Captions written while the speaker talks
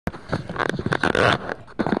Good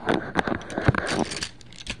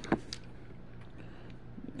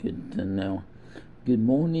to know. Good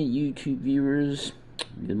morning, YouTube viewers.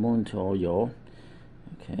 Good morning to all y'all.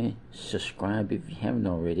 Okay, subscribe if you haven't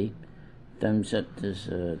already. Thumbs up this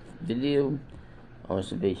video.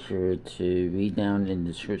 Also be sure to read down in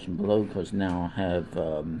the description below, because now I have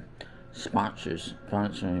sponsors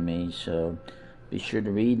sponsoring me. So be sure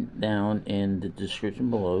to read down in the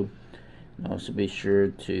description below. And also be sure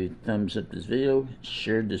to thumbs up this video,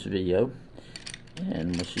 share this video,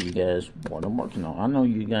 and we'll see you guys what I'm working on. I know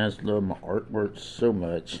you guys love my artwork so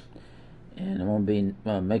much, and I'm gonna be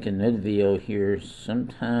making another video here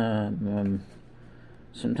sometime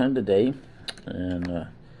today. And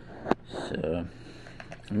so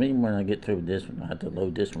maybe when I get through this one, I have to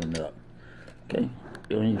load this one up. Okay,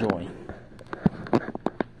 you'll enjoy.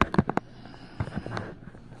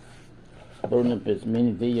 Loading up as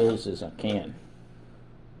many videos as I can.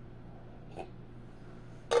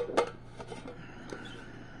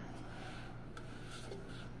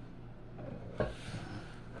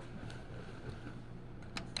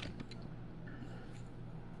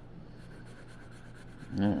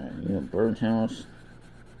 Alright, you know, birdhouse.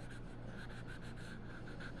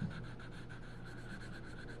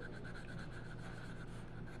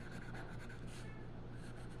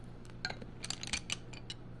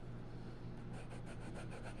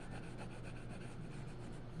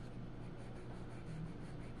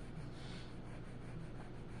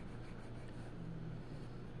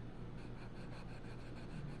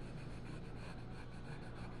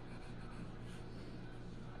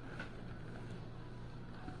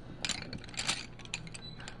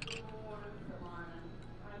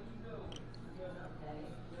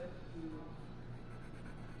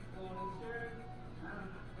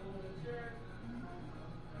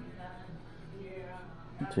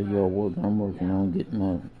 Tell y'all what I'm working on getting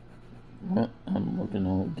out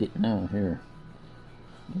here.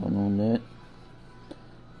 Going on that.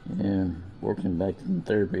 And working back in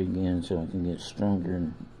therapy again so I can get stronger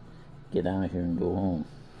and get out of here and go home.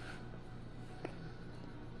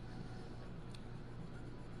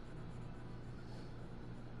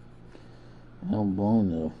 I don't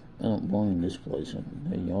blame this place. I can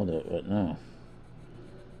tell y'all that right now.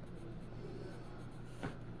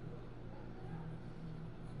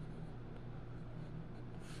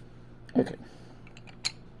 Okay.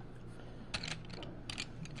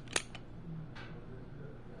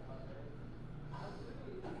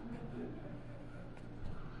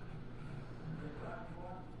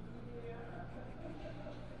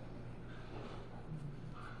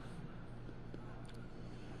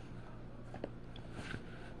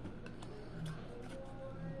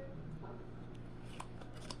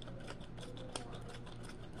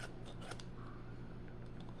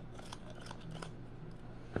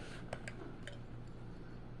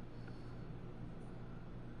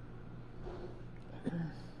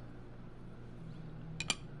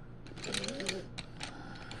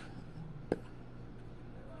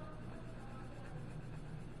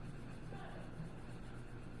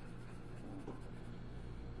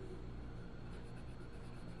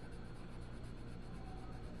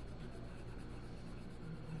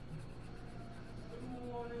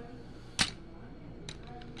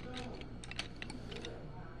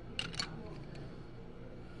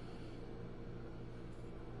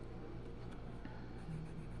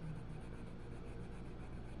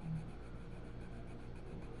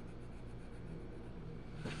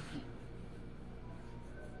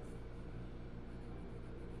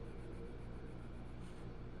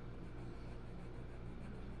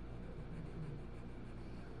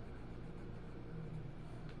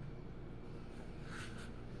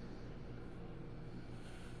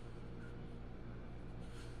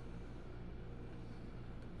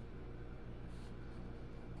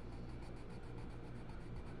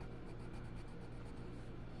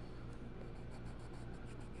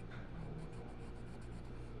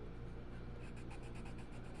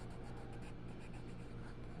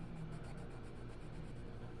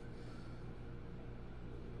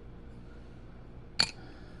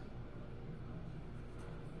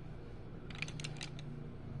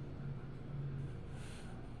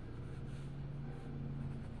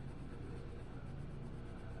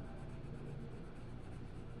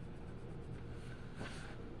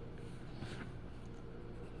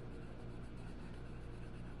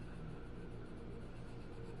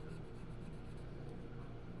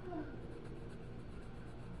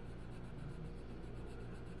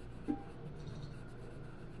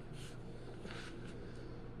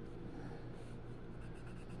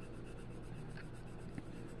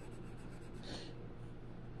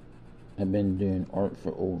 I've been doing art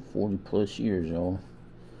for over 40 plus years, y'all.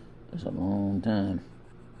 That's a long time.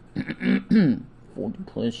 40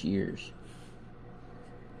 plus years.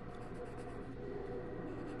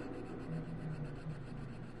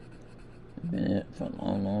 I've been at it for a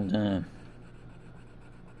long, long time.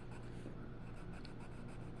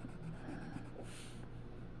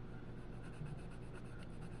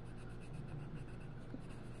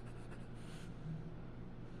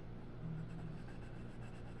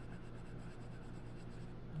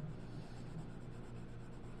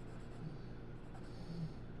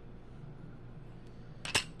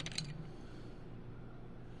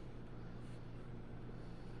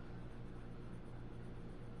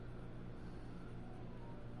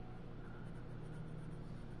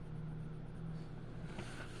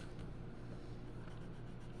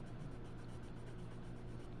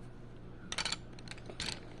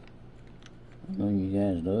 I know you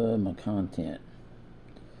guys love my content.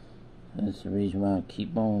 That's the reason why I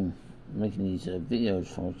keep on making these videos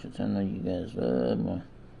for you, because I know you guys love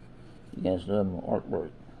my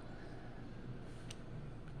artwork.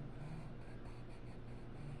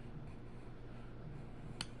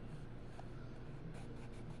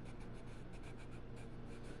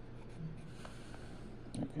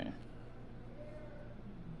 Okay.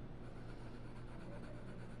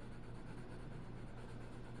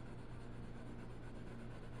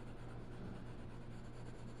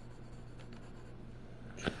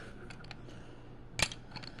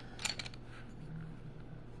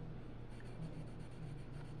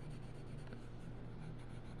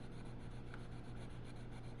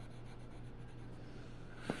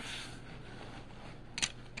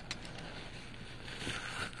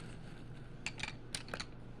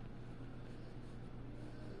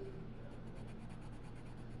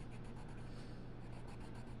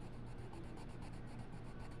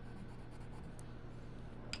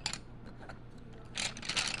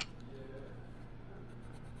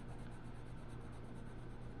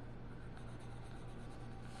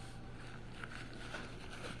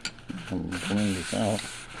 I'm blend this out.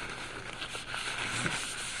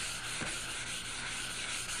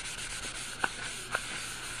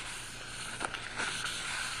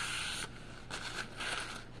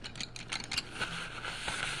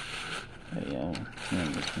 There you go.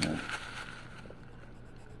 Blend this out.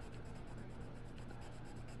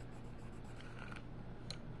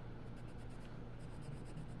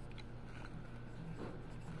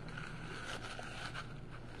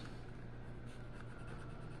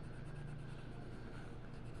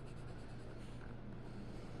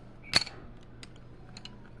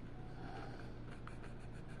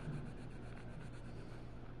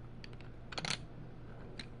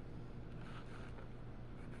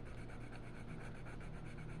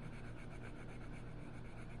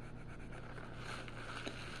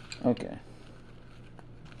 Okay.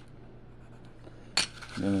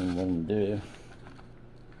 Then what I'm gonna do,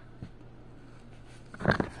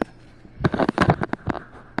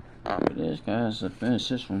 for this, guys, to finish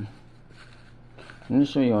this one, I'm gonna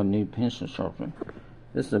show you a new pencil sharpener.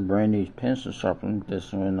 This is a brand new pencil sharpener.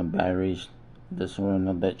 This one the batteries. This one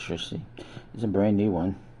the electricity. It's a brand new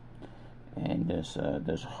one. And there's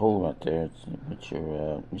a hole right there. Put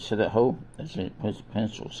your you see that hole? That's it. Puts a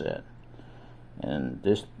pencil set. And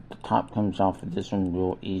the top comes off of this one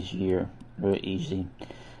real easy,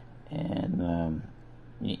 and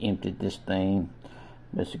you empty this thing.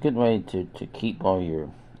 But it's a good way to keep all your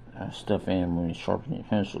stuff in when you sharpen your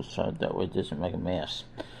pencil, so that way it doesn't make a mess.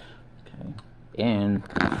 Okay. And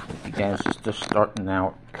if you guys are just starting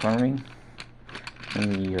out coloring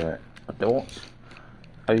when you're adults,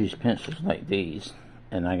 I use pencils like these,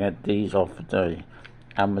 and I got these off of the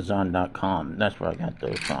Amazon.com. That's where I got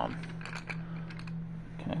those from.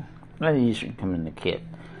 Okay, they usually come in the kit,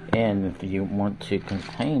 and if you want to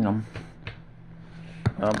contain them,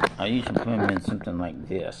 I usually put them in something like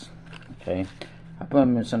this. Okay, I put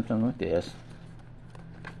them in something like this,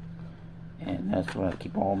 and that's where I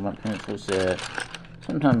keep all my pencils at.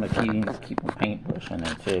 Sometimes I keep a paintbrush in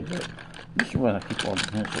there too, but this is where I keep all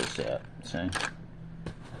the pencils at. See.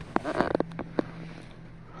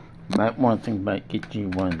 Might want to think about get you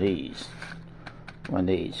one of these,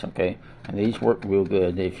 okay? And these work real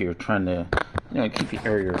good if you're trying to, keep your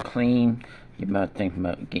area clean. You might think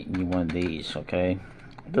about getting you one of these, okay?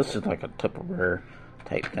 This is like a Tupperware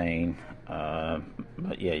type thing,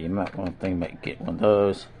 but yeah, you might want to think about getting one of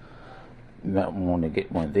those. You might want to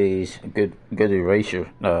get one of these. A good eraser.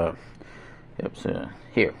 Yep. So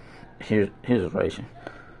here's eraser.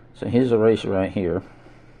 So here's eraser right here.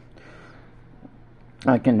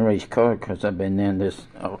 I can erase color because I've been in this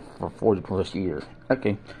for 40 plus years.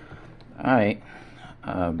 Okay. Alright.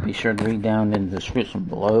 Be sure to read down in the description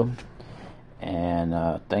below.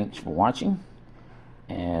 And thanks for watching.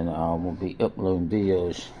 And we'll be uploading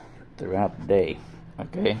videos throughout the day.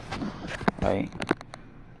 Okay? Right?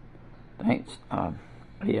 Thanks.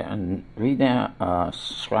 Yeah, and read down,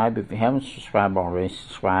 subscribe if you haven't subscribed already.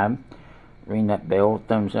 Subscribe. Ring that bell,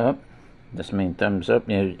 thumbs up. This means thumbs up.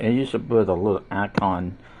 You know, it used to put a little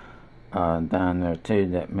icon down there too.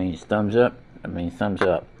 That means thumbs up. That means thumbs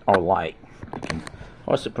up or like. You can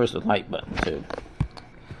also press the like button too.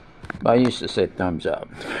 But I used to say thumbs up.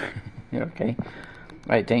 Okay.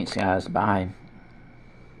 Right. Thanks, guys. Bye.